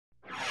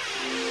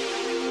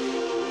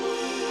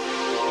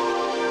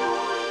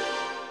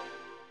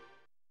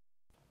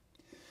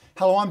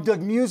Hello, I'm Doug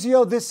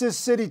Musio. This is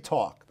City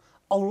Talk.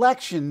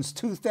 Elections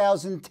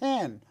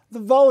 2010. The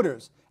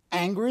voters.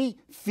 Angry,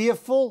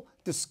 fearful,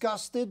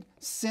 disgusted,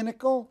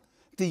 cynical.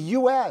 The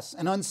U.S.,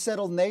 an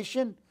unsettled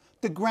nation.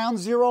 The Ground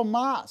Zero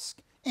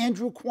Mosque.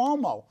 Andrew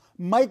Cuomo.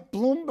 Mike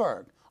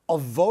Bloomberg. A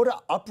voter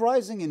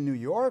uprising in New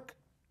York.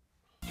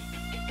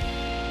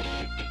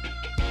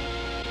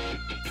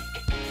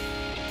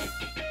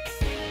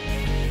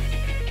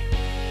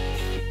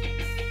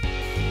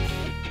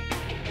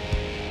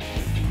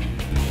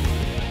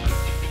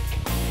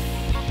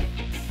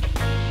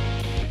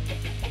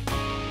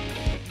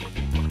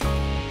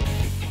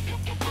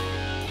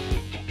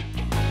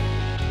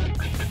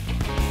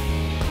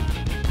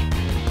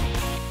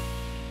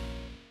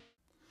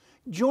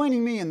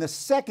 Joining me in the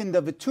second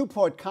of a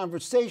two-part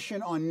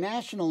conversation on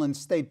national and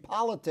state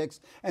politics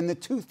and the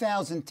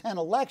 2010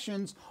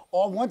 elections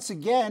are once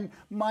again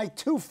my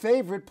two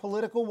favorite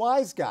political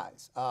wise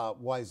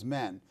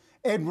men,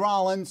 Ed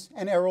Rollins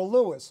and Errol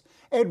Louis.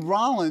 Ed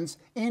Rollins,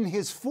 in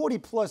his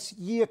 40-plus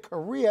year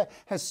career,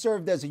 has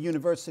served as a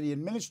university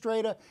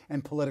administrator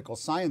and political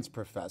science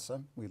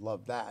professor. We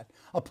love that.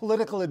 A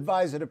political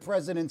advisor to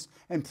presidents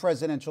and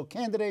presidential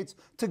candidates,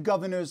 to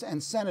governors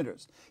and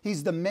senators.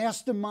 He's the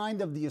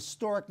mastermind of the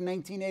historic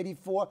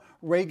 1984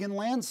 Reagan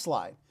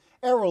landslide.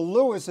 Errol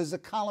Louis is a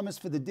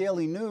columnist for the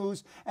Daily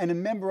News and a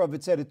member of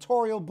its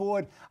editorial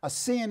board, a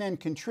CNN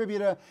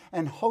contributor,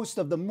 and host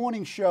of the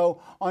morning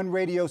show on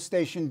radio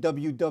station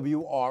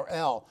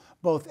WWRL.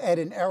 Both Ed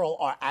and Errol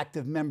are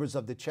active members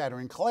of the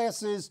chattering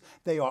classes.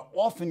 They are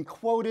often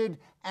quoted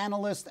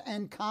analysts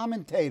and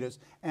commentators,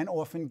 and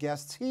often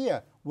guests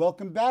here.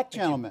 Welcome back,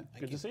 gentlemen.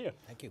 Good to see you.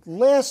 Thank you.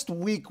 Last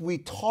week, we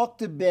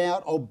talked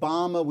about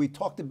Obama. We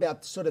talked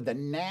about sort of the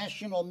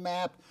national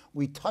map.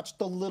 We touched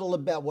a little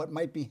about what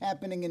might be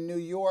happening in New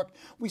York.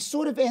 We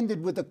sort of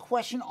ended with a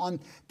question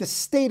on the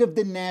state of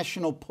the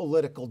national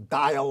political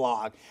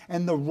dialogue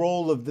and the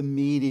role of the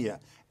media.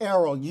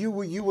 Errol, you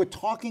were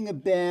talking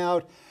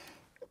about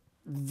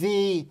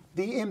the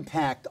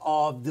impact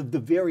of the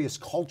various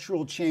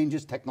cultural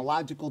changes,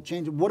 technological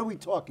changes. What are we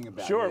talking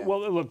about? Sure. here?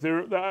 Well, look,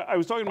 I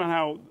was talking about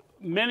how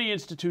many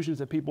institutions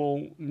that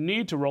people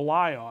need to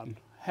rely on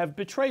have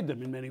betrayed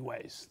them in many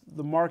ways.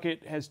 The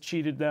market has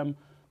cheated them.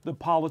 The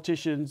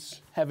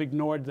politicians have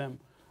ignored them.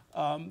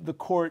 The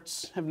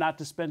courts have not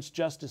dispensed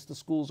justice. The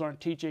schools aren't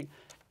teaching.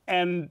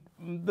 And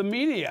the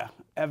media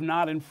have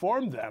not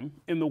informed them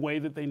in the way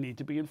that they need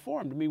to be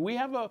informed. I mean, we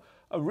have a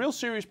real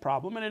serious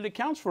problem, and it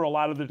accounts for a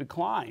lot of the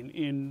decline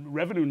in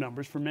revenue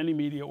numbers for many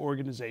media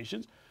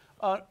organizations.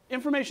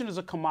 Information is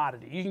a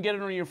commodity. You can get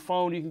it on your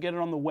phone, you can get it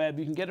on the web,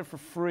 you can get it for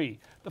free.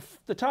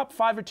 The top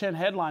 5 or 10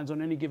 headlines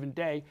on any given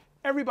day,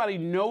 everybody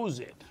knows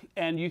it,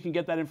 and you can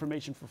get that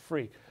information for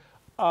free.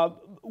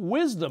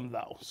 Wisdom,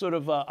 though, sort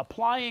of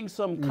applying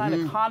some kind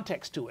of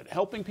context to it,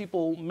 helping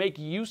people make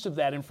use of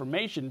that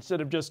information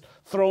instead of just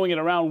throwing it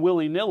around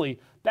willy-nilly,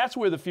 that's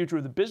where the future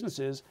of the business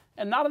is.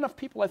 And not enough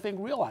people, I think,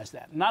 realize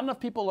that. Not enough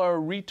people are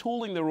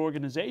retooling their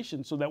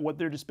organization so that what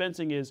they're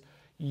dispensing is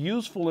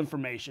useful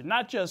information,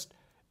 not just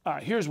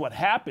here's what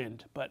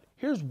happened, but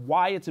here's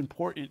why it's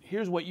important,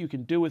 here's what you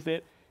can do with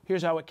it,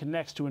 here's how it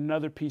connects to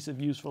another piece of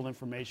useful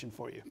information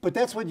for you. But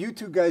that's what you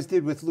two guys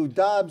did with Lou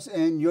Dobbs,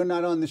 and you're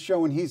not on the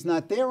show and he's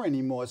not there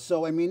anymore.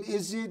 So, I mean,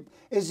 is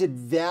it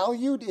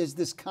valued? Is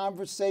this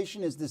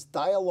conversation, is this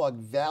dialogue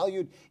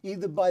valued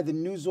either by the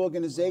news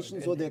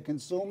organizations or their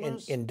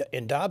consumers?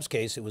 In Dobbs'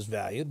 case, it was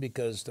valued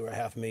because there were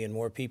 500,000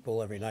 more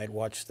people every night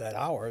watched that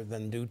hour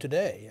than do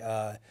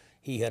today.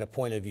 He had a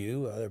point of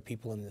view. There are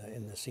people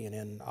in the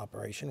CNN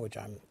operation, which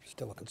I'm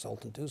still a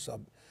consultant to,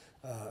 so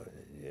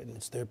and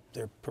it's their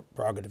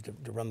prerogative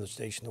to run the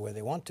station the way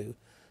they want to.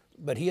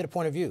 But he had a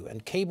point of view,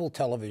 and cable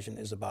television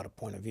is about a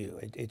point of view.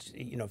 It's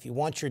you know, if you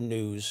want your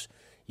news,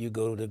 you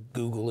go to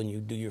Google and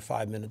you do your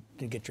 5-minute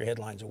to get your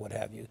headlines or what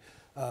have you.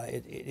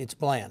 It's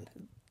bland.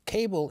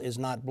 Cable is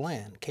not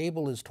bland.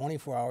 Cable is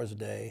 24 hours a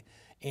day,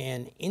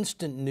 and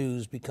instant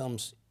news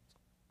becomes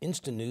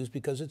instant news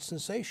because it's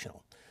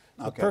sensational.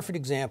 Okay. A perfect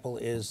example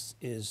is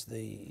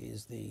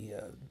the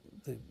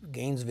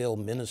Gainesville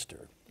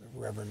minister,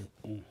 Reverend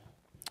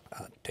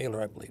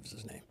Taylor, I believe is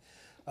his name.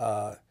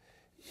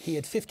 He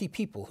had 50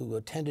 people who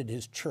attended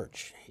his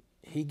church.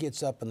 He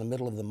gets up in the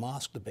middle of the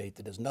mosque debate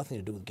that has nothing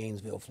to do with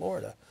Gainesville,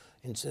 Florida,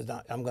 and says,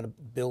 I'm going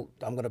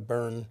to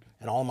burn,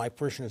 and all my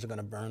parishioners are going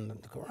to burn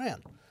the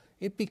Koran.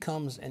 It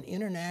becomes an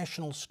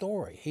international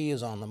story. He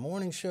is on the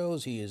morning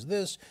shows, he is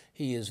this,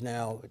 he is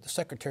now, the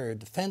Secretary of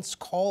Defense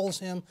calls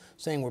him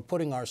saying we're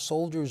putting our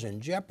soldiers in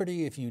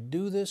jeopardy if you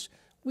do this.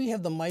 We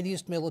have the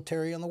mightiest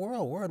military in the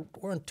world.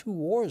 We're in 2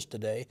 wars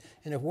today,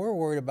 and if we're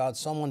worried about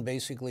someone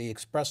basically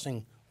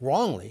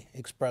wrongly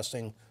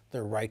expressing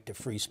their right to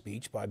free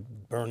speech by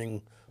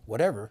burning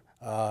whatever,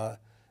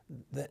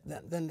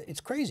 then it's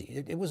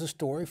crazy. It was a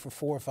story for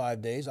 4 or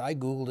 5 days. I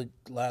Googled it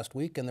last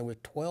week, and there were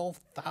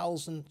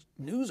 12,000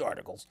 news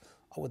articles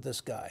with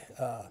this guy.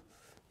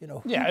 You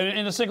know, yeah,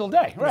 in a single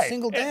day, right? In a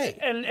single day.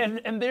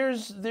 And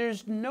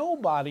there's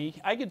nobody.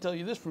 I can tell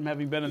you this from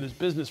having been in this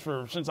business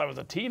since I was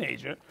a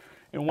teenager,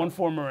 in one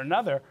form or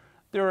another.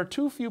 there are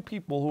too few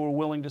people who are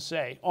willing to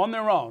say, on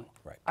their own,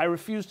 Right. I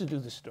refuse to do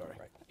this story.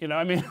 Right. You know,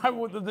 I mean,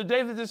 the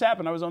day that this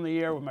happened, I was on the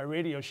air with my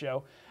radio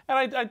show,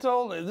 and I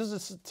told, this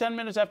is 10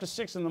 minutes after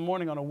 6 in the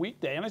morning on a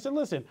weekday, and I said,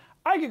 listen,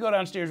 I could go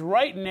downstairs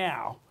right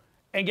now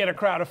and get a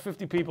crowd of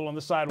 50 people on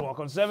the sidewalk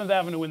on 7th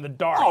Avenue in the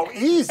dark. Oh,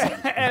 easy.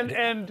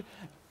 and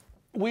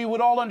we would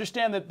all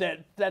understand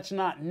that's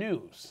not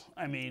news,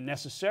 I mean,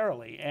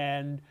 necessarily.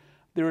 And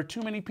there are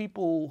too many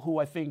people who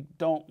I think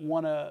don't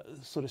want to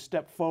sort of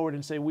step forward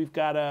and say we've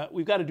got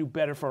to do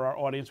better for our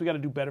audience. We got to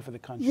do better for the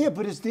country. Yeah,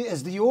 but does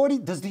the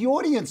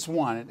audience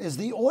want it? Is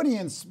the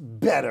audience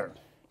better?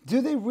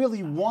 Do they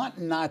really want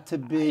not to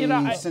be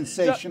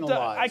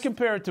sensationalized? I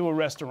compare it to a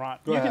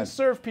restaurant. Go you ahead. can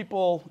serve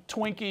people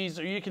Twinkies,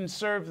 or you can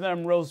serve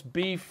them roast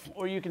beef,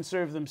 or you can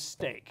serve them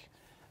steak.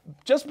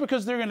 Just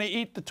because they're going to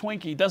eat the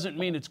Twinkie doesn't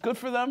mean it's good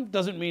for them,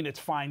 doesn't mean it's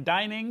fine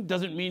dining,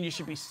 doesn't mean you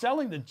should be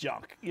selling the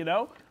junk, you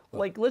know?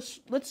 Like, let's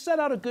set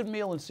out a good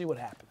meal and see what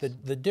happens.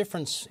 The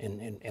difference,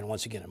 and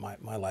once again, in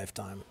my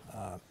lifetime,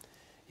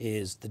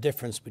 is the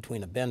difference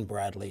between a Ben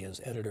Bradley as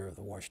editor of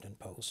the Washington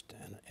Post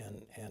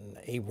and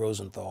Abe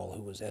Rosenthal,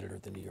 who was editor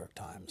of the New York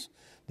Times.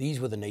 These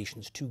were the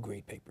nation's two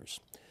great papers.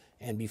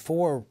 And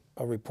before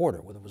a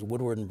reporter, whether it was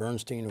Woodward and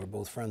Bernstein, who were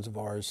both friends of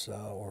ours,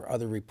 or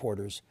other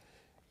reporters,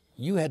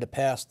 you had to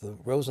pass the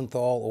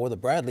Rosenthal or the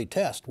Bradley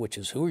test, which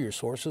is who are your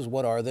sources,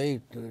 what are they,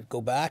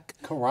 go back.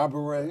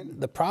 Corroborate.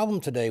 The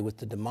problem today with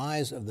the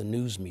demise of the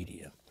news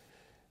media,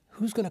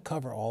 who's going to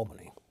cover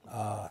Albany?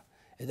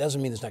 It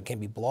doesn't mean can't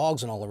be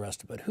blogs and all the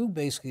rest of it, but who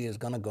basically is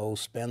going to go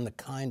spend the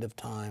kind of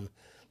time?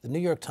 The New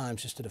York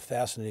Times just did a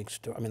fascinating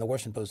story. I mean, the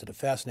Washington Post did a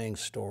fascinating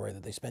story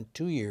that they spent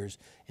 2 years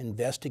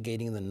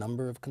investigating the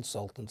number of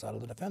consultants out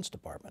of the Defense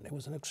Department. It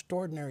was an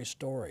extraordinary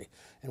story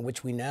in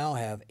which we now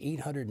have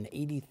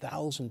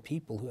 880,000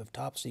 people who have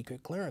top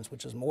secret clearance,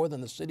 which is more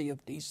than the city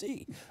of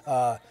D.C.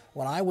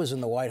 When I was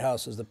in the White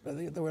House,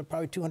 there were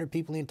probably 200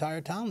 people in the entire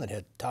town that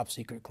had top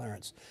secret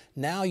clearance.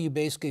 Now you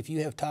basically, if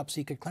you have top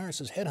secret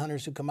clearances,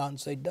 headhunters who come out and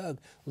say, Doug,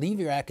 leave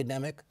your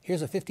academic,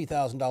 here's a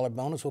 $50,000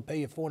 bonus, we'll pay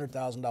you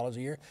 $400,000 a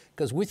year,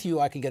 because with you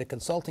I can get a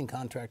consulting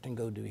contract and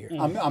go do here.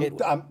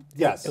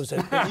 Yes.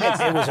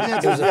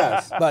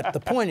 But the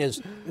point is,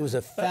 it was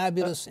a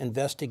fabulous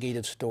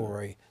investigative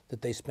story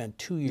that they spent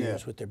 2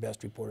 years with their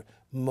best reporter.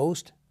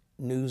 Most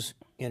news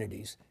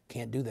entities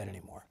can't do that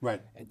anymore.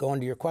 Right. And going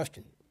to your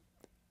question,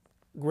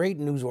 great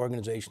news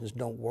organizations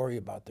don't worry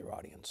about their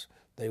audience.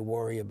 They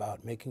worry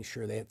about making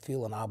sure they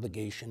feel an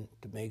obligation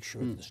to make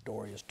sure that the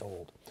story is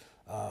told.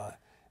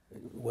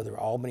 Whether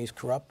Albany's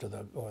corrupt or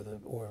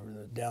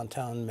the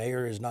downtown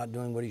mayor is not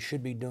doing what he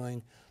should be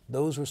doing,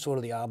 those were sort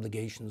of the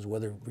obligations,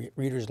 whether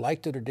readers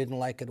liked it or didn't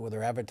like it,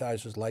 whether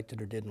advertisers liked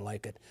it or didn't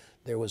like it.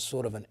 There was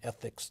sort of an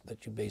ethics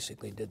that you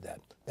basically did that.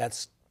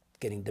 That's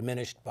getting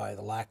diminished by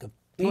the lack of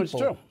people. No, it's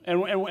true.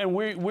 And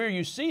where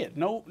you see it,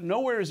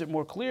 nowhere is it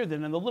more clear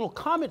than in the little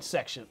comment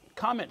section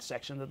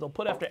that they'll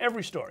put after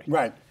every story.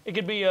 Right. It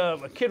could be a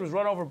kid was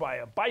run over by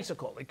a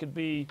bicycle. It could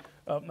be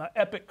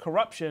epic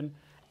corruption.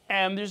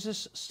 And there's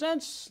this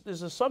sense,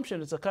 this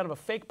assumption, it's a kind of a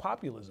fake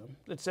populism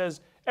that says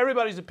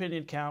everybody's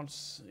opinion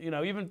counts. You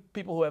know, even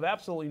people who have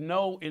absolutely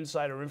no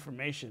insider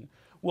information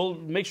will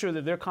make sure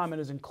that their comment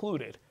is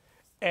included.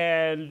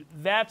 And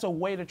that's a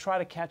way to try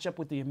to catch up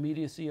with the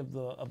immediacy of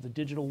the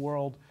digital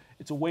world.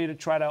 It's a way to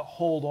try to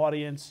hold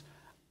audience.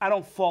 I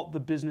don't fault the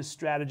business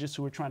strategists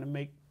who are trying to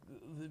make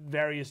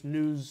various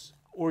news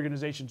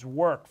organizations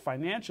work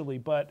financially,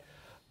 but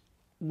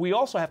we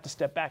also have to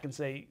step back and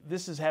say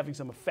this is having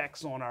some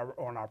effects on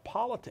our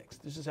politics.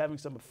 This is having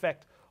some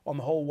effect on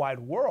the whole wide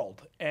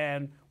world,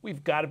 and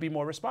we've got to be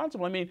more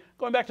responsible. I mean,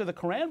 going back to the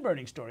Koran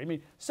burning story, I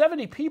mean,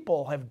 70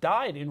 people have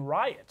died in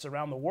riots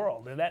around the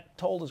world, and that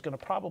toll is going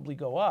to probably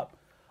go up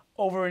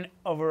over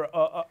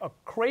a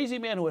crazy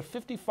man who had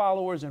 50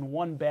 followers and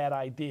one bad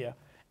idea,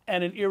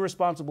 and an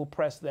irresponsible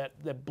press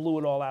that blew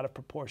it all out of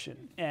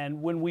proportion.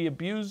 And when we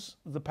abuse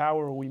the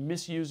power, or we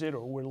misuse it,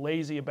 or we're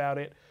lazy about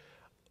it,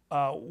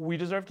 we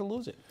deserve to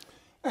lose it.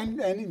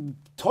 And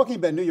talking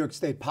about New York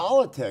State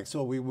politics,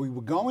 or we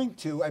were going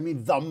to, I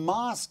mean, the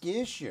mosque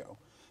issue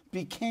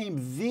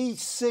became the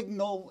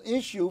signal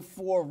issue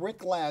for Rick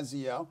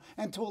Lazio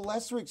and to a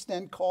lesser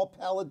extent Carl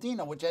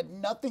Palladino, which had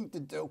nothing to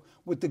do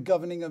with the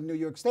governing of New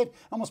York State.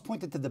 Almost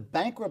pointed to the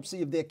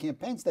bankruptcy of their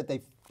campaigns that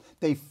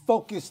they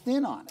focused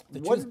in on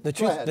it.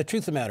 The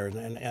truth of the matter,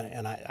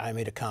 and I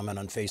made a comment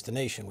on Face the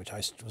Nation, which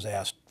I was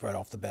asked right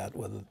off the bat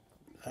whether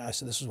I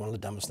said, this is one of the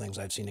dumbest things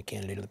I've seen a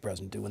candidate or the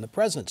president do. And the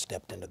president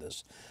stepped into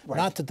this. Right.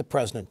 Not that the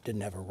president didn't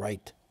have a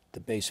right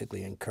to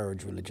basically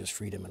encourage religious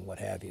freedom and what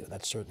have you.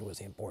 That certainly was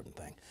the important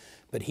thing.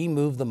 But he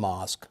moved the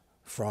mosque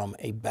from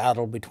a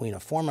battle between a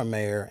former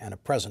mayor and a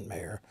present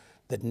mayor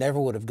that never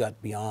would have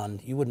got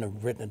beyond, you wouldn't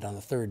have written it on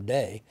the third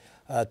day,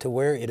 to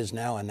where it is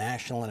now a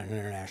national and an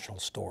international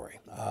story.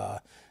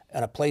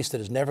 And a place that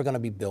is never going to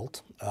be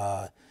built,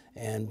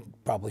 and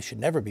probably should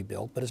never be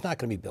built, but it's not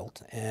going to be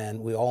built,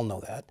 and we all know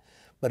that.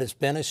 But it's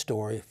been a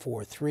story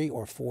for 3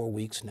 or 4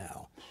 weeks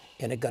now,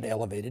 and it got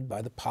elevated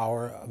by the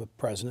power of a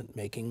president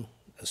making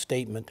a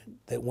statement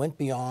that went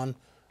beyond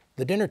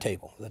the dinner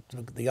table.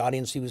 The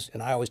audience,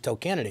 and I always tell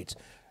candidates,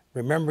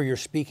 remember you're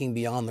speaking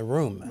beyond the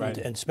room. Right.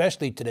 And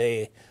especially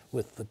today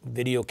with the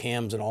video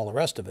cams and all the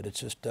rest of it, it's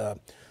just,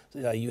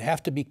 you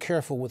have to be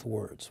careful with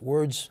words.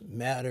 Words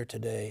matter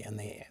today, and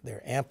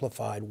they're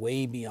amplified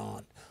way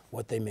beyond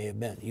what they may have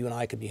been. You and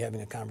I could be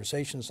having a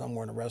conversation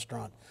somewhere in a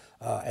restaurant,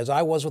 as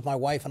I was with my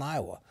wife in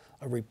Iowa.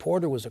 A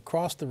reporter was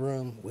across the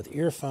room with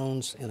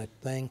earphones and a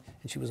thing,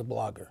 and she was a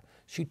blogger.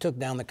 She took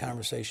down the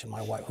conversation,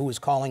 my wife, who was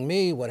calling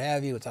me, what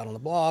have you, it's out on the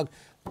blog.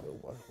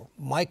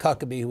 Mike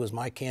Huckabee, who was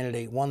my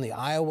candidate, won the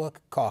Iowa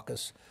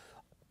caucus.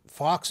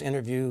 Fox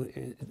interview,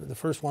 the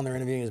first one they're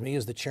interviewing is me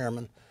as the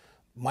chairman.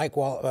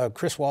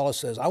 Chris Wallace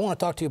says, I want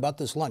to talk to you about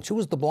this lunch. Who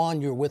was the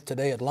blonde you were with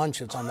today at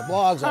lunch? It's on the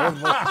blogs.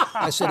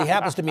 I said, he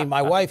happens to be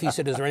my wife. He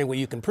said, is there any way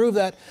you can prove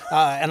that?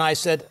 And I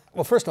said,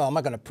 well, first of all, I'm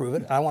not going to prove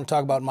it. I want to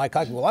talk about Mike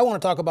Huckabee. Well, I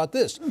want to talk about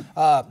this.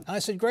 And I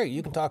said, great,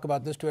 you can talk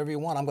about this to whoever you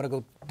want. I'm going to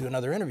go do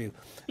another interview.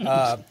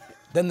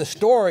 Then the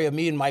story of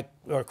me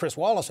and Chris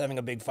Wallace having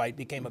a big fight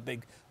became a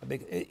big.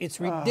 It's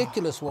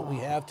ridiculous what we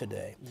have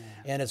today,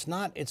 and it's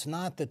not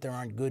that there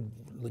aren't good,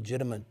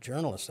 legitimate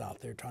journalists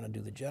out there trying to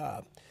do the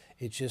job.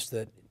 It's just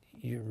that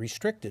you're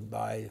restricted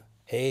by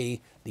the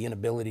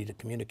inability to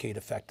communicate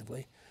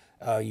effectively.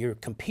 You're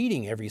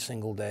competing every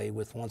single day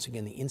with, once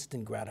again, the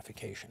instant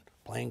gratification.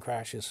 Plane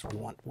crashes.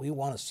 We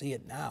want to see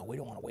it now. We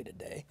don't want to wait a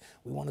day.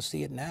 We want to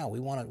see it now. We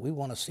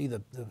want to see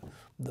the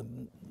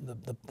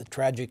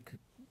tragic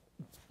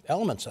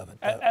elements of it.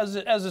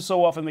 As is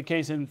so often the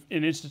case in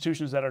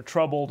institutions that are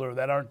troubled or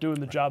that aren't doing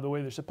the job the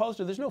way they're supposed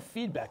to, there's no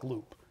feedback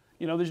loop.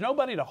 You know, there's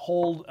nobody to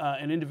hold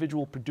an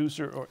individual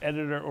producer or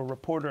editor or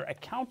reporter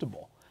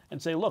accountable and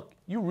say, look,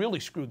 you really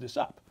screwed this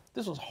up.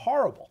 This was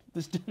horrible.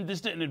 This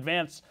didn't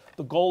advance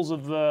the goals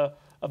of the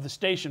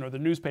station or the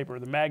newspaper or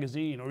the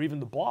magazine or even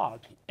the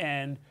blog.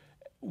 And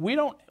we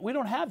don't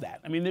have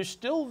that. I mean, there's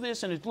still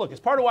this, and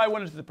it's part of why I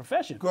went into the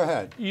profession. Go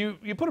ahead. You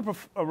put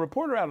a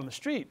reporter out on the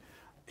street,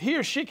 he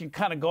or she can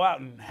kind of go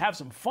out and have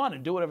some fun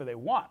and do whatever they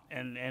want,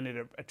 and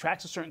it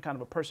attracts a certain kind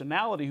of a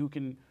personality who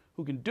can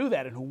do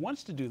that and who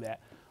wants to do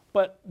that.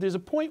 But there's a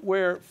point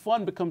where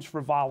fun becomes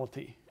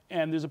frivolity,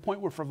 and there's a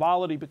point where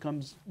frivolity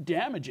becomes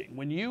damaging.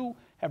 When you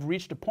have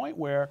reached a point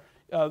where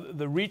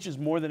the reach is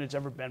more than it's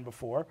ever been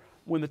before,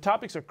 when the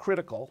topics are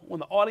critical, when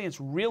the audience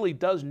really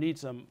does need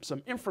some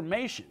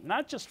information,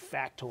 not just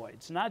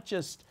factoids, not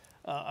just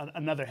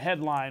another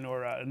headline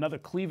or another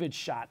cleavage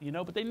shot,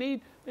 but they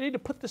need to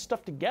put this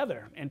stuff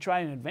together and try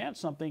and advance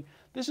something.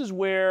 This is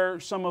where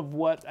some of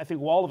what I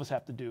think all of us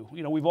have to do.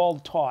 We've all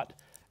taught,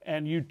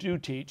 and you do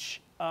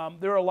teach.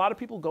 There are a lot of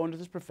people going into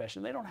this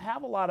profession. They don't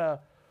have a lot of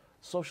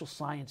social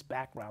science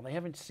background. They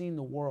haven't seen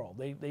the world.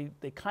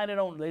 They kind of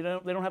don't. They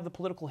don't have the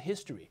political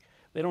history.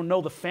 They don't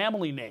know the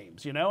family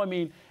names, I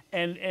mean,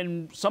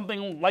 and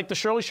something like the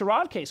Shirley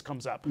Sherrod case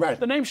comes up. Right.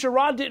 The name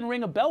Sherrod didn't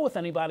ring a bell with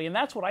anybody, and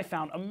that's what I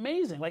found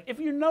amazing. Like, if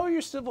you know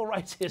your civil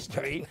rights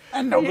history,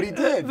 and nobody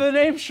did. The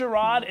name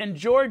Sherrod and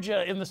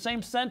Georgia in the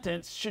same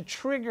sentence should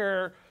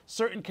trigger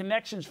certain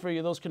connections for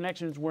you. Those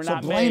connections were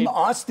not made. So blame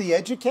us, the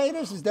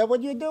educators? Is that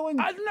what you're doing?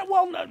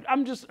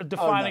 I'm just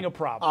defining a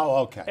problem. Oh,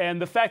 okay. And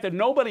the fact that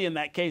nobody in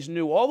that case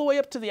knew, all the way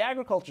up to the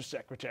agriculture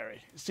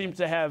secretary, seemed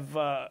to have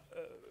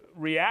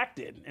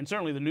reacted, and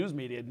certainly the news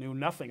media knew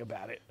nothing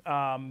about it,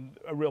 a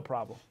real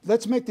problem.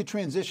 Let's make the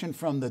transition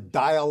from the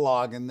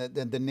dialogue and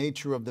the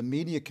nature of the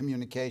media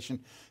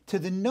communication to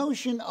the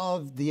notion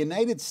of the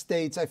United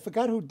States, I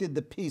forgot who did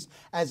the piece,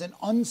 as an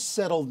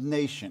unsettled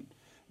nation,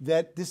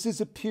 that this is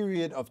a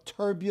period of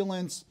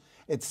turbulence.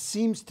 It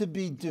seems to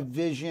be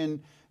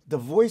division. The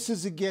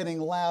voices are getting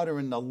louder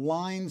and the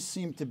lines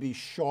seem to be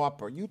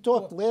sharper. You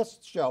talked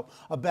last show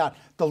about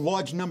the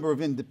large number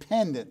of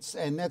independents,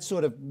 and that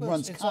sort of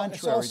runs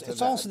contrary to that.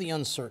 It's also the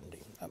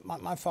uncertainty.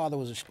 My grandfather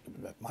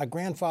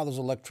was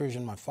an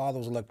electrician, my father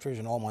was an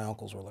electrician, all my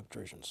uncles were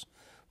electricians.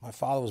 My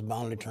father was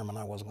bound and determined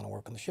I wasn't going to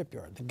work in the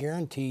shipyard. The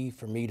guarantee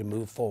for me to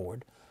move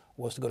forward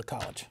was to go to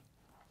college.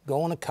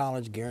 Going to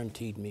college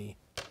guaranteed me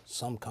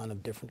some kind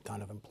of different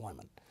kind of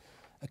employment.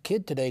 A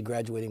kid today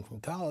graduating from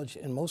college,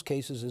 in most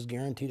cases, is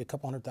guaranteed a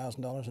couple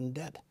 $100,000 in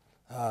debt,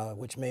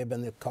 which may have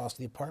been the cost of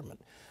the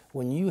apartment.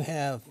 When you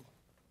have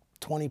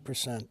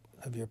 20%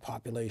 of your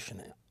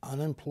population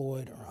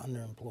unemployed or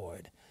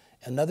underemployed,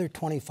 another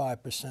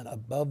 25%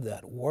 above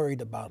that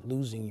worried about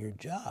losing your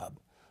job,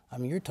 I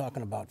mean, you're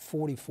talking about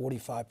 40,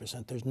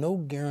 45%. There's no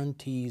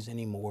guarantees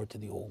anymore to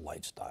the old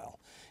lifestyle.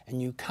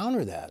 And you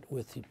counter that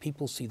with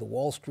people see the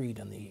Wall Street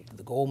and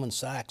the Goldman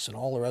Sachs and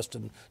all the rest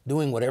of them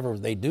doing whatever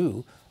they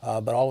do,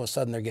 but all of a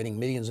sudden they're getting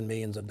millions and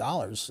millions of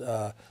dollars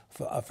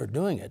for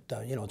doing it.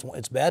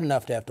 It's bad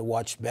enough to have to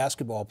watch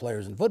basketball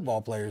players and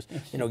football players,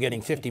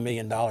 getting $50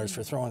 million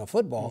for throwing a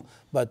football,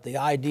 but the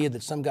idea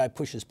that some guy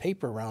pushes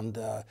paper around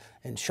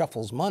and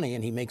shuffles money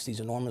and he makes these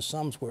enormous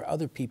sums where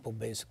other people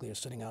basically are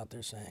sitting out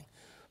there saying,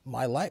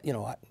 my life,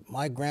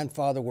 my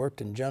grandfather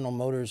worked in General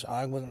Motors.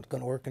 I wasn't going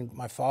to work in.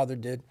 My father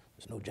did.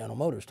 There's no General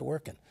Motors to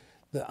work in.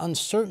 The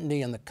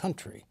uncertainty in the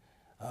country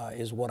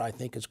is what I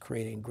think is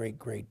creating a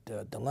great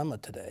dilemma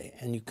today.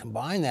 And you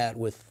combine that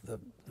with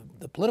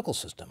the political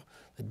system,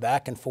 that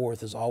back and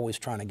forth is always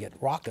trying to get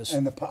raucous.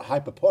 And the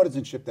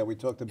hyperpartisanship that we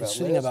talked about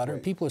last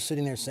week. People are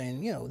sitting there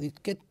saying, you know,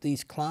 get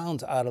these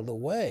clowns out of the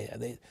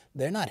way.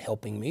 They're not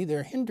helping me,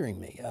 they're hindering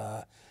me.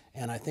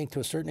 And I think to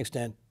a certain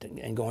extent,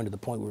 and going to the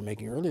point we were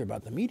making earlier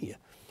about the media,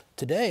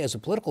 today as a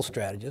political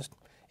strategist,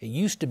 it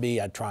used to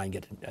be I'd try and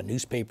get a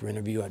newspaper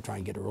interview, I'd try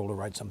and get Errol to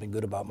write something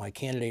good about my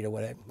candidate or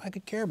whatever. I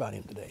could care about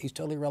him today. He's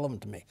totally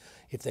irrelevant to me.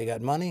 If they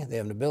got money, they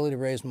have an ability to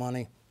raise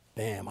money,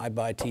 bam, I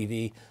buy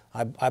TV,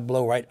 I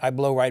blow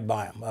right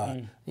by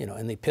them. You know,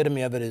 and the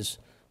epitome of it is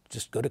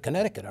just go to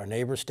Connecticut, our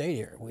neighbor state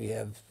here. We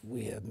have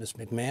Miss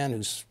McMahon,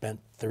 who's spent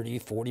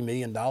 $30–40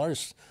 million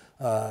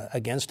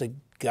against a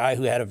guy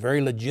who had a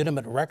very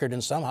legitimate record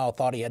and somehow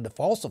thought he had to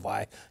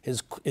falsify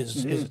his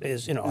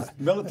you know, his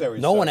military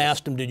no service. one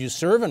asked him, did you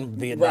serve in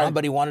Vietnam? Right.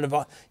 But he wanted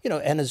to, you know,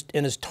 and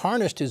has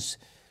tarnished his.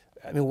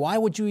 I mean, why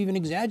would you even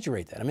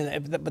exaggerate that? I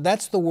mean, but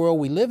that's the world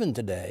we live in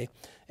today.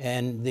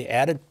 And the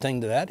added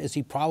thing to that is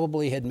he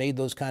probably had made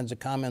those kinds of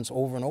comments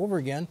over and over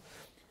again,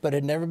 but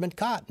had never been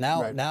caught.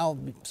 Now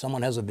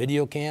someone has a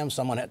video cam.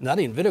 Someone not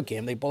even video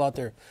cam. They pull out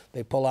their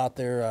telephone.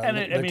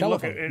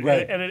 Look,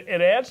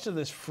 it adds to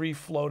this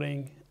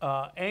free-floating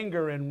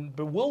anger and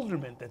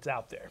bewilderment that's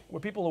out there,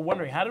 where people are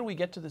wondering, how did we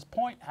get to this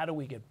point? How do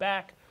we get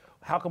back?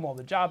 How come all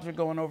the jobs are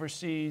going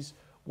overseas?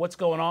 What's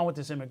going on with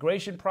this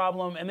immigration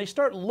problem? And they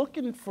start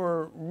looking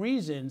for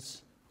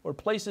reasons or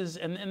places,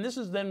 and this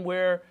is then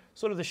where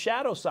sort of the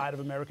shadow side of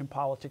American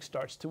politics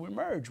starts to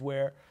emerge,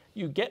 where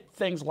you get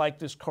things like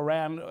this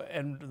Quran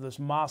and this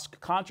mosque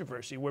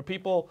controversy, where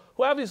people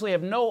who obviously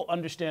have no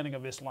understanding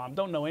of Islam,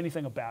 don't know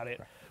anything about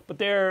it, but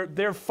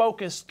they're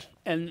focused,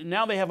 and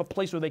now they have a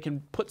place where they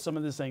can put some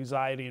of this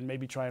anxiety and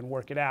maybe try and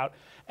work it out.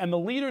 And the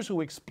leaders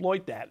who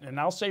exploit that, and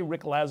I'll say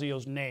Rick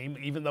Lazio's name,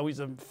 even though he's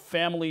a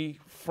family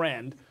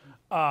friend,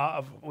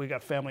 we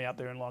got family out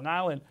there in Long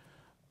Island,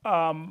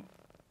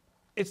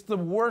 it's the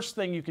worst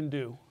thing you can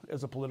do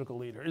as a political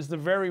leader. It's the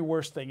very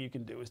worst thing you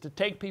can do, is to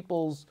take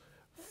people's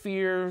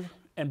fear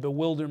and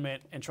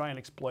bewilderment and try and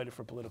exploit it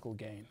for political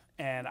gain.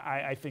 And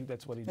I think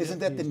that's what he did. Isn't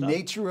that the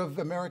nature of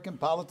American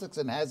politics,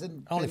 and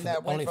hasn't been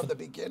that way from the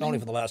beginning? Only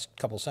for the last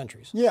couple of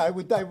centuries. Yeah, I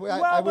would say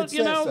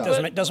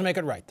so. It doesn't make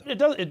it right,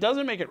 though. It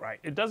doesn't make it right.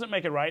 It doesn't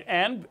make it right,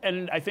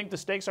 and I think the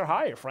stakes are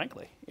higher,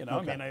 frankly. You know,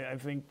 Okay. I mean, I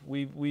think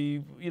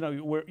we you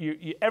know,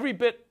 every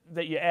bit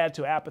that you add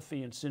to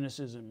apathy and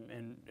cynicism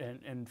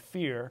and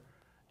fear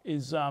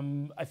is,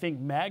 I think,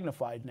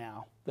 magnified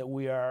now that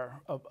we are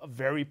a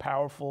very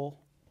powerful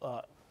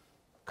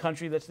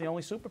country that's the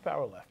only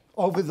superpower left.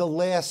 Over the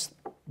last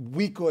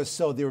week or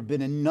so, there have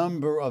been a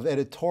number of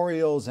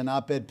editorials and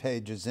op-ed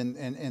pages in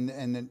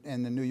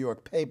the New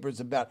York papers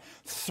about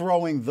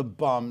throwing the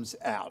bums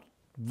out.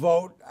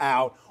 Vote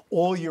out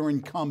all your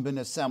incumbent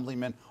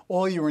assemblymen,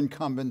 all your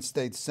incumbent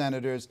state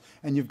senators,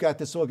 and you've got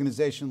this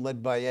organization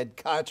led by Ed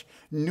Koch,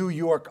 New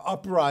York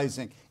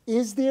Uprising.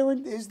 Is there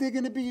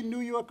going to be a New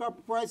York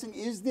Uprising?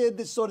 Is there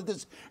this sort of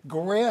this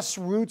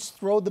grassroots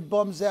throw the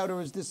bums out, or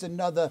is this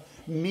another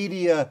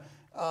media,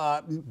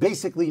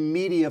 basically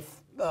media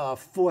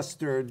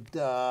fostered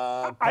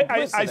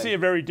publicity? I see it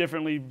very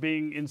differently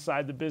being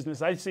inside the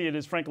business. I see it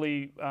as,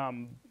 frankly,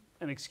 an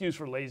excuse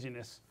for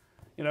laziness.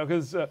 You know,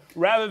 because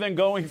rather than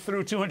going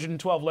through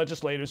 212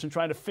 legislators and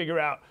trying to figure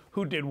out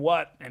who did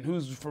what and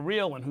who's for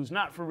real and who's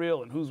not for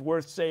real and who's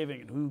worth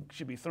saving and who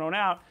should be thrown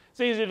out, it's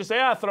easier to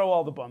say, throw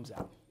all the bums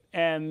out.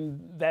 And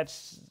that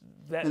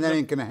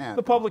ain't going to happen.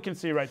 The public can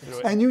see right through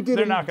it. And you did,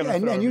 They're not going to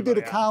throw and you did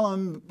a out.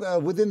 column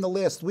within the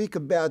last week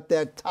about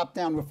that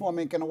top-down reform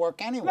ain't going to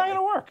work anyway. It's not going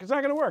to work. It's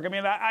not going to work. I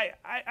mean,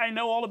 I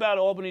know all about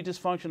Albany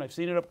dysfunction. I've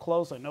seen it up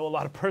close. I know a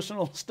lot of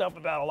personal stuff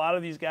about a lot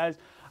of these guys.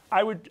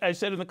 I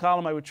said in the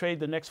column I would trade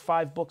the next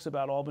 5 books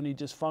about Albany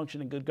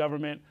dysfunction and good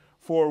government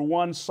for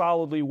one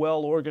solidly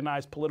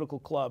well-organized political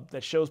club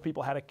that shows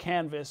people how to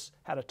canvass,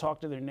 how to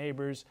talk to their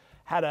neighbors,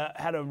 how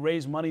to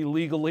raise money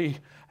legally,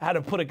 how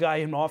to put a guy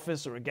in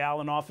office or a gal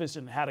in office,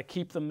 and how to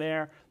keep them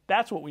there.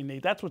 That's what we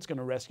need. That's what's going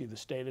to rescue the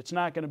state. It's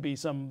not going to be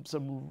some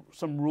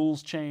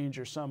rules change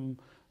or some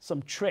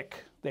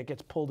trick that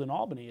gets pulled in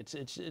Albany.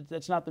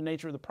 That's not the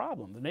nature of the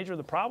problem. The nature of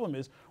the problem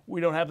is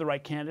we don't have the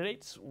right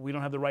candidates. We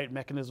don't have the right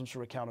mechanisms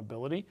for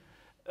accountability.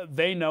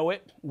 They know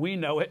it. We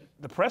know it.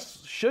 The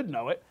press should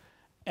know it.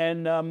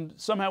 And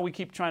somehow we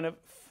keep trying to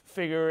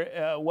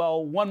figure,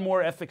 well, one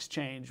more ethics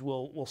change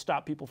will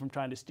stop people from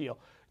trying to steal.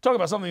 Talk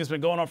about something that's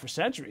been going on for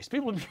centuries.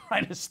 People have been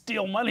trying to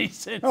steal money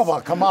since... Oh, well,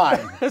 come on.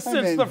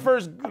 since the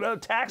first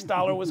tax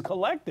dollar was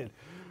collected.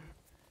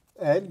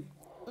 Ed?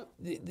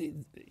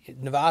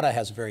 Nevada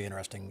has very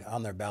interesting,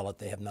 on their ballot,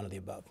 they have none of the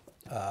above.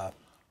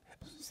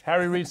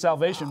 Harry Reid's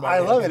salvation. I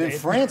love it. In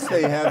France,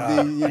 they have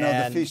the,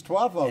 the Fiche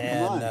Trois vote.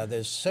 Come on.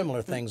 There's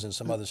similar things in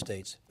some other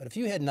states. But if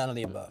you had none of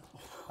the above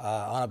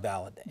on a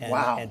ballot,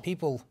 and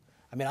people,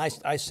 I mean,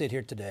 I sit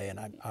here today,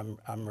 and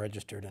I'm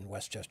registered in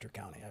Westchester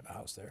County. I have a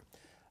house there.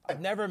 I've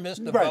never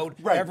missed a vote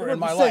ever in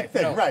my life.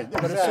 Right,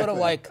 but it's sort of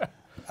like,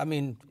 I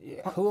mean,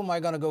 who am I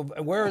going to go?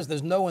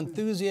 There's no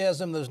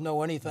enthusiasm, there's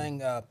no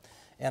anything.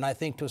 And I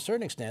think to a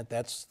certain extent,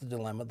 that's the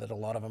dilemma that a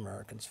lot of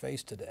Americans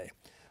face today,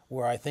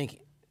 where I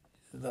think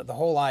the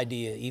whole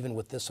idea, even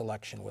with this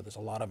election where there's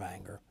a lot of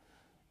anger,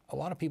 a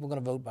lot of people are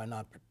going to vote by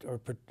not,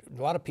 or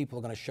a lot of people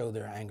are going to show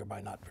their anger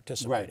by not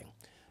participating.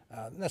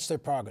 Right. That's their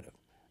prerogative.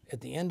 At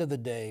the end of the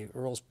day,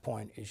 Earl's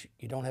point is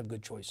you don't have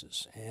good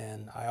choices.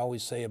 And I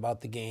always say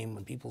about the game,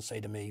 when people say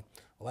to me,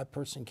 well, that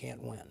person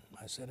can't win.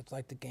 I said, it's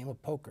like the game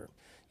of poker.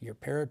 Your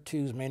pair of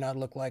twos may not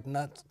look like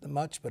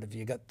much, but if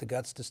you got the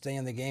guts to stay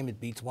in the game, it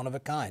beats one of a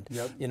kind.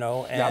 Yep. You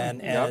know,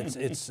 and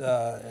it's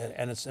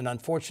an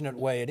unfortunate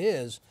way it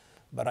is,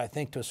 but I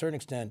think to a certain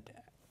extent,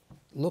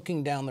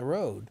 looking down the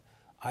road,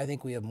 I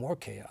think we have more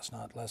chaos,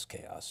 not less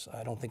chaos.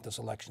 I don't think this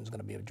election is going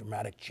to be a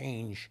dramatic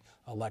change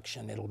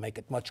election. It'll make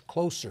it much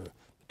closer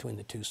between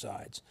the two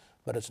sides,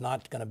 but it's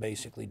not going to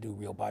basically do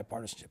real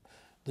bipartisanship.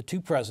 The two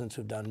presidents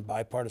who've done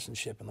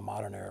bipartisanship in the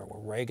modern era were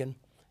Reagan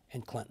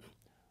and Clinton.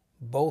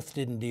 Both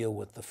didn't deal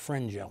with the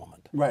fringe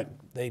element. Right.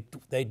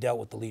 They dealt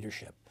with the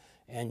leadership.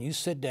 And you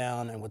sit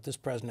down, and what this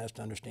president has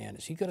to understand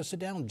is he's got to sit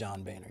down with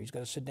John Boehner. He's got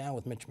to sit down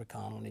with Mitch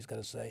McConnell, and he's got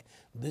to say,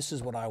 this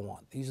is what I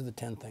want. These are the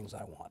 10 things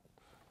I want.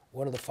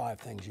 What are the 5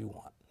 things you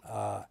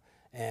want?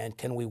 And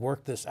can we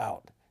work this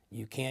out?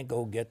 You can't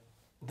go get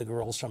the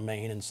girls from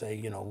Maine and say,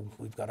 you know,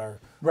 we've got our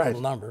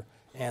little number.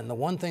 And the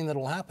one thing that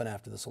will happen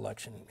after this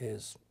election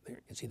is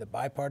it's either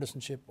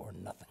bipartisanship or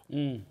nothing.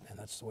 And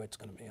that's the way it's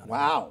going to be.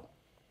 Wow.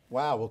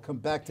 Wow, we'll come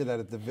back to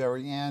that at the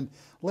very end.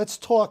 Let's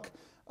talk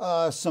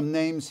some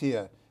names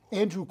here.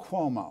 Andrew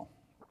Cuomo.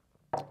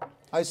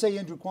 I say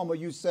Andrew Cuomo,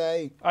 you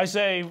say? I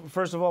say,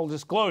 first of all,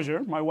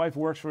 disclosure. My wife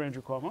works for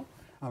Andrew Cuomo.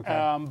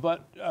 Okay.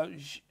 But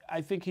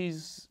I think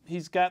he's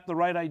got the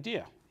right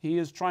idea. He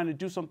is trying to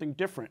do something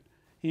different.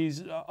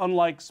 He's,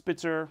 unlike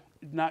Spitzer,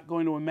 not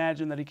going to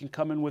imagine that he can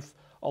come in with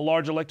a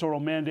large electoral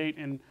mandate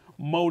and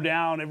mow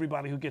down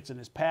everybody who gets in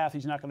his path.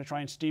 He's not going to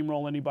try and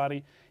steamroll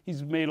anybody.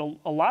 He's made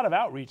a lot of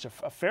outreach,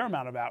 a fair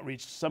amount of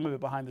outreach, some of it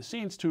behind the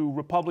scenes, to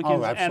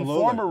Republicans and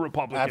former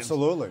Republicans.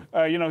 Absolutely.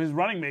 You know, his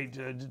running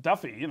mate,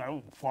 Duffy, you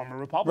know, former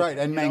Republican.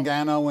 Right, and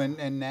Mangano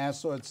and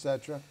Nassau, et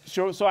cetera.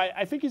 So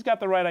I think he's got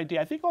the right idea.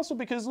 I think also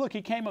because, look,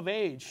 he came of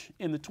age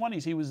in the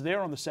 20s. He was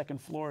there on the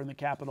second floor in the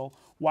Capitol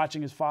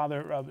watching his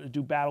father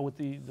do battle with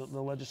the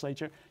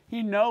legislature.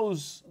 He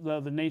knows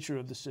the nature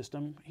of the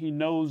system. He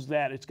knows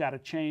that it's got to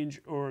change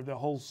or the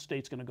whole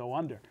state's going to go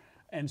under.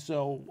 And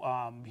so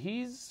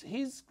he's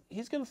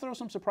going to throw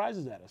some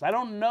surprises at us. I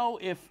don't know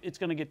if it's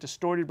going to get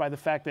distorted by the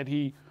fact that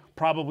he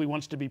probably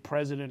wants to be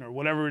president or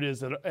whatever it is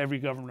that every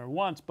governor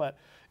wants. But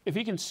if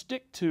he can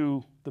stick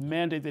to the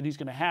mandate that he's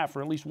going to have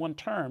for at least one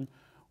term,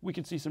 we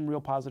could see some real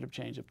positive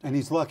change up there. And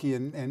he's lucky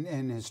in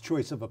his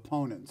choice of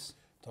opponents.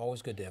 It's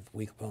always good to have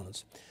weak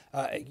opponents.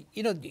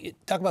 You know,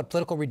 talk about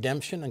political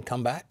redemption and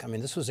comeback. I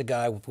mean, this was a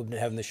guy we've been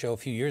having the show a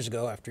few years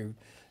ago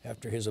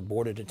after his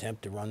aborted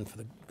attempt to run for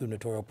the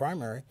gubernatorial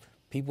primary.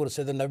 People would have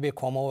said there'd never be a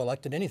Cuomo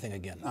elected anything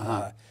again.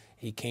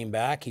 He came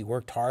back. He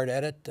worked hard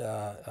at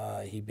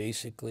it. He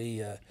basically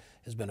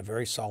has been a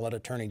very solid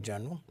attorney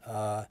general.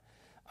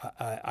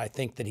 I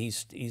think that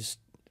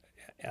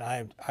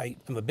I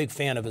am a big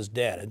fan of his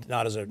dad,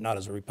 not as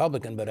a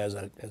Republican, but as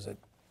a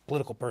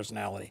political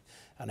personality.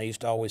 And I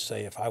used to always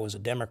say, if I was a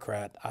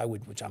Democrat,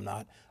 which I'm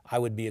not, I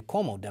would be a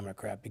Cuomo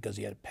Democrat because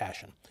he had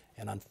passion.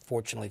 And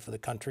unfortunately for the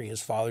country,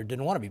 his father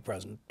didn't want to be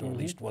president, or at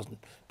least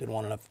didn't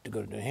want enough to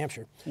go to New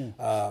Hampshire.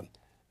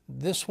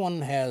 This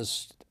one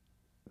has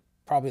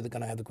probably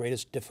going to have the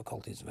greatest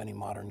difficulties of any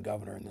modern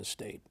governor in this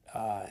state.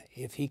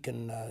 If he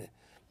can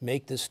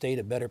make this state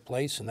a better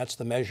place, and that's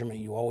the measurement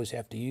you always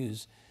have to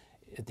use,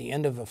 at the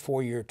end of a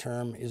 4-year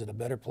term, is it a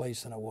better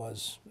place than it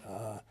was?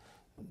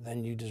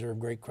 Then you deserve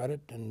great credit,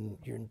 and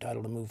you're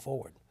entitled to move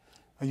forward.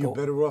 Are you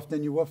better off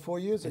than you were 4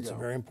 years ago? It's a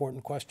very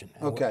important question.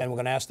 And okay. And we're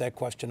going to ask that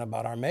question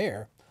about our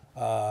mayor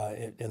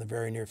in the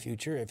very near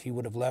future. If he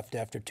would have left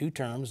after 2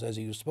 terms, as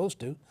he was supposed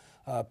to,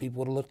 people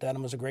would have looked at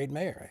him as a great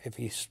mayor. If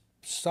he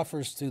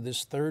suffers through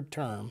this 3rd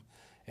term,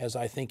 as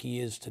I think he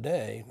is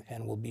today,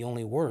 and will be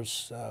only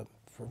worse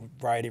for a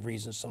variety of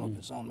reasons, some of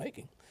his own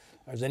making,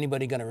 is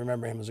anybody going to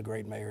remember him as a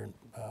great mayor?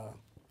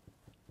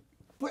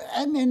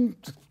 And then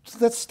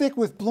let's stick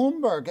with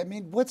Bloomberg. I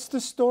mean, what's the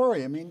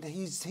story? I mean,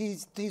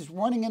 he's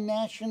running a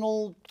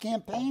national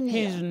campaign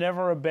here. He's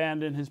never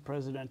abandoned his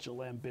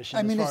presidential ambition.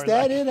 I mean, is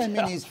that it? I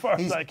mean,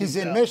 he's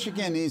in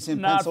Michigan, he's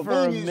in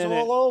Pennsylvania, he's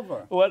all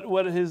over.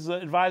 What his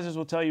advisors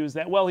will tell you is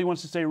that, well, he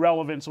wants to stay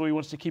relevant, so he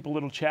wants to keep a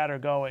little chatter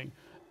going.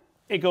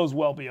 It goes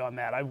well beyond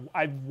that.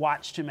 I've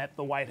watched him at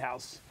the White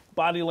House.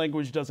 Body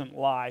language doesn't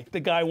lie. The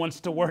guy wants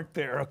to work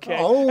there, okay?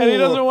 Oh. And he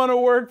doesn't want to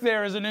work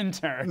there as an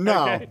intern.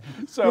 No. Okay?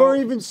 So, or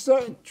even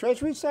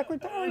Treasury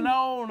Secretary?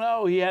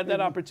 No. He had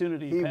that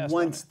opportunity. He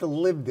wants to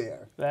live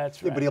there.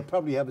 That's right. Yeah, but he'll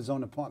probably have his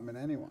own apartment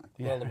anyway.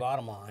 Well, the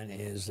bottom line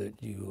is that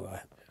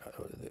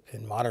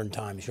in modern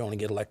times, you only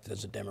get elected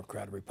as a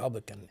Democrat or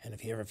Republican, and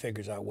if he ever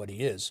figures out what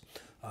he is,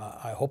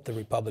 I hope the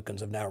Republicans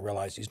have now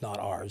realized he's not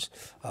ours,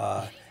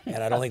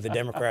 and I don't think the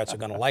Democrats are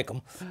going to like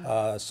him.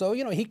 So,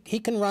 you know, he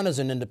can run as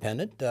an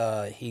independent.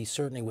 He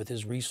certainly, with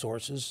his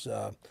resources,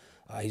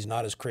 he's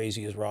not as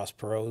crazy as Ross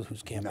Perot,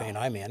 whose campaign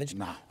I managed.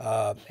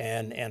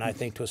 And I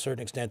think to a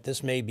certain extent,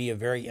 this may be a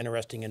very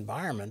interesting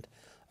environment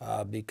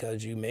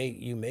because you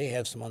may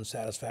have some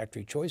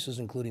unsatisfactory choices,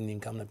 including the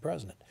incumbent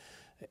president.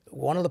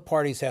 One of the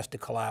parties has to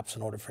collapse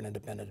in order for an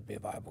independent to be a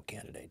viable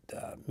candidate,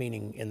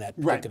 meaning in that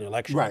particular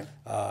election. Right.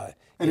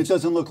 And it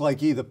doesn't look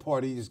like either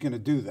party is going to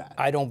do that.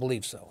 I don't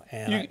believe so.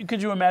 And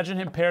could you imagine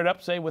him paired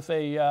up, say, with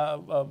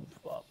a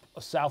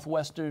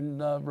Southwestern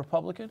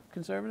Republican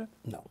conservative?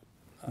 No.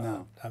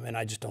 No. I mean,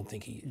 I just don't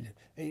think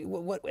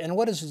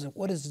what is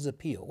his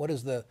appeal? What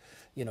is the,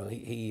 you know,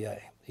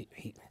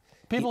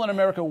 People in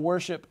America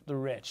worship the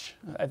rich.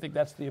 I think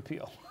that's the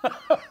appeal.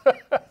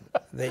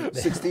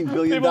 $16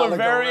 billion. People are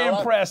very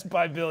impressed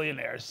by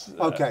billionaires.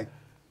 Okay.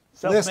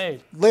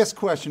 Self-made. Last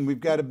question.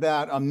 We've got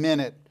about a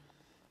minute.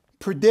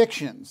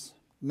 Predictions,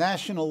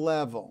 national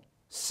level,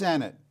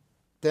 Senate,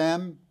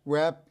 Dem,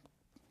 Rep.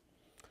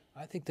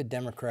 I think the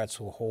Democrats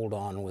will hold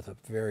on with a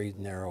very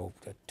narrow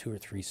 2 or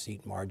 3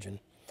 seat margin.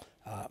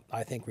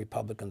 I think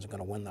Republicans are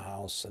going to win the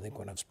House. I think we're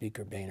going to have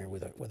Speaker Boehner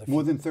with a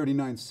more than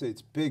 39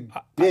 seats. Big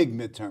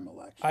midterm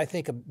election. I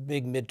think a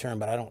big midterm,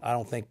 but I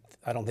don't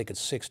think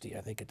it's 60.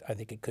 I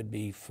think it could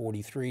be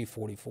 43,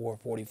 44,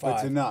 45.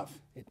 That's enough.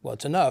 Well,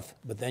 it's enough,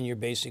 but then you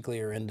basically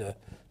are into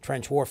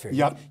trench warfare.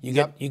 Yep.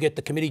 You get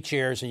the committee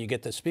chairs and you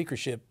get the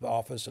speakership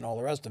office and all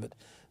the rest of it.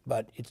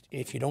 But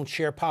if you don't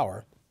share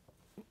power,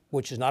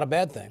 which is not a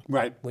bad thing,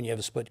 right, when you have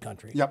a split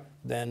country,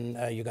 then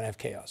you're going to have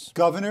chaos.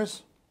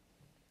 Governors?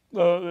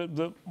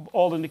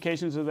 All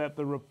indications are that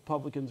the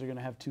Republicans are going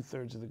to have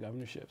 2/3 of the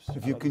governorships.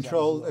 If you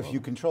control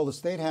the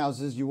state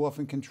houses, you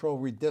often control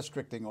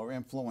redistricting or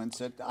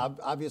influence it.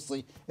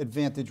 Obviously,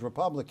 advantage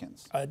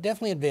Republicans.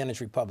 Definitely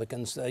advantage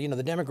Republicans. You know,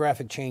 the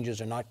demographic changes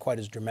are not quite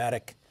as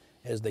dramatic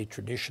as they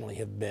traditionally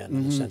have been.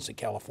 In the sense that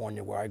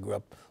California, where I grew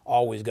up,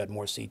 always got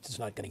more seats. It's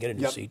not going to get a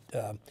new seat.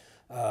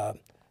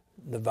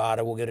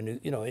 Nevada will get a new.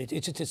 You know,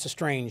 it's a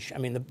strange. I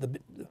mean,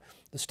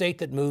 the state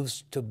that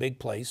moves to a big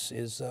place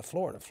is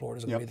Florida.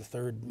 Florida's going to be the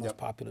 3rd most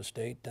populous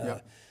state,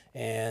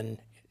 and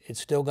it's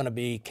still going to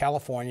be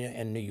California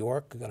and New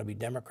York are going to be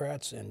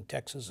Democrats, and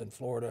Texas and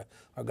Florida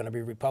are going to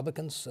be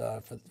Republicans.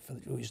 So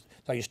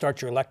you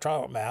start your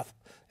electoral math,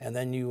 and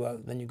then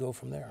you go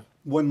from there.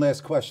 One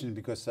last question,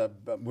 because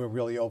we're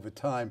really over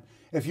time.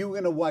 If you were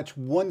going to watch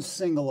one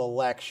single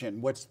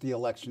election, what's the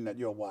election that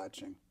you're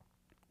watching?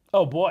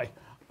 Oh boy.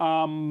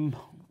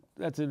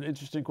 That's an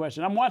interesting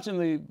question. I'm watching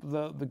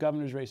the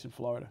governor's race in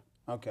Florida.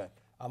 Okay.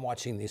 I'm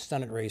watching the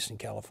Senate race in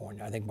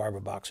California. I think Barbara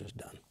Boxer's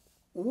done.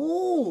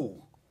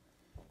 Ooh.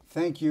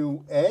 Thank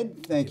you,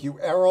 Ed. Thank you,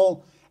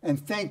 Errol. And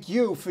thank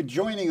you for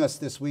joining us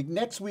this week.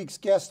 Next week's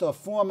guests are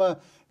former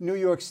New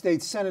York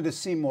State Senator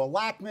Seymour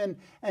Lackman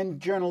and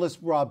journalist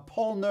Rob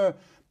Polner,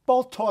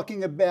 both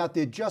talking about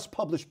their just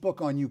published book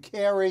on Hugh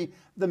Carey,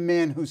 The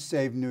Man Who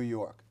Saved New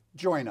York.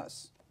 Join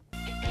us.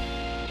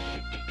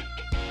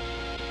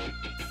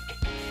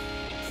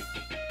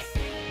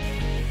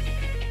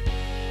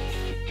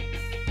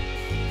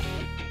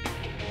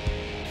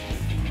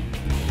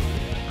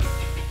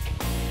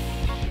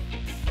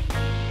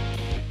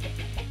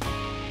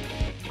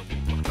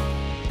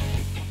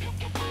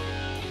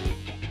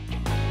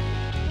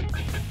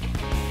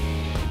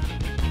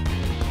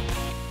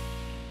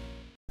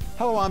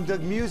 Hello, I'm Doug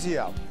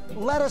Musio.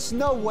 Let us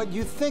know what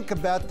you think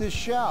about this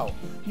show.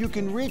 You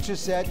can reach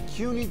us at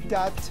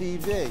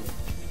CUNY.TV.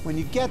 When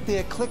you get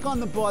there, click on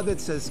the bar that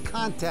says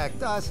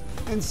Contact Us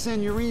and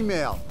send your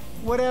email.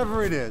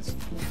 Whatever it is.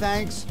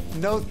 Thanks,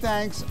 no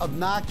thanks,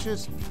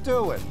 obnoxious,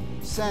 do it.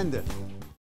 Send it.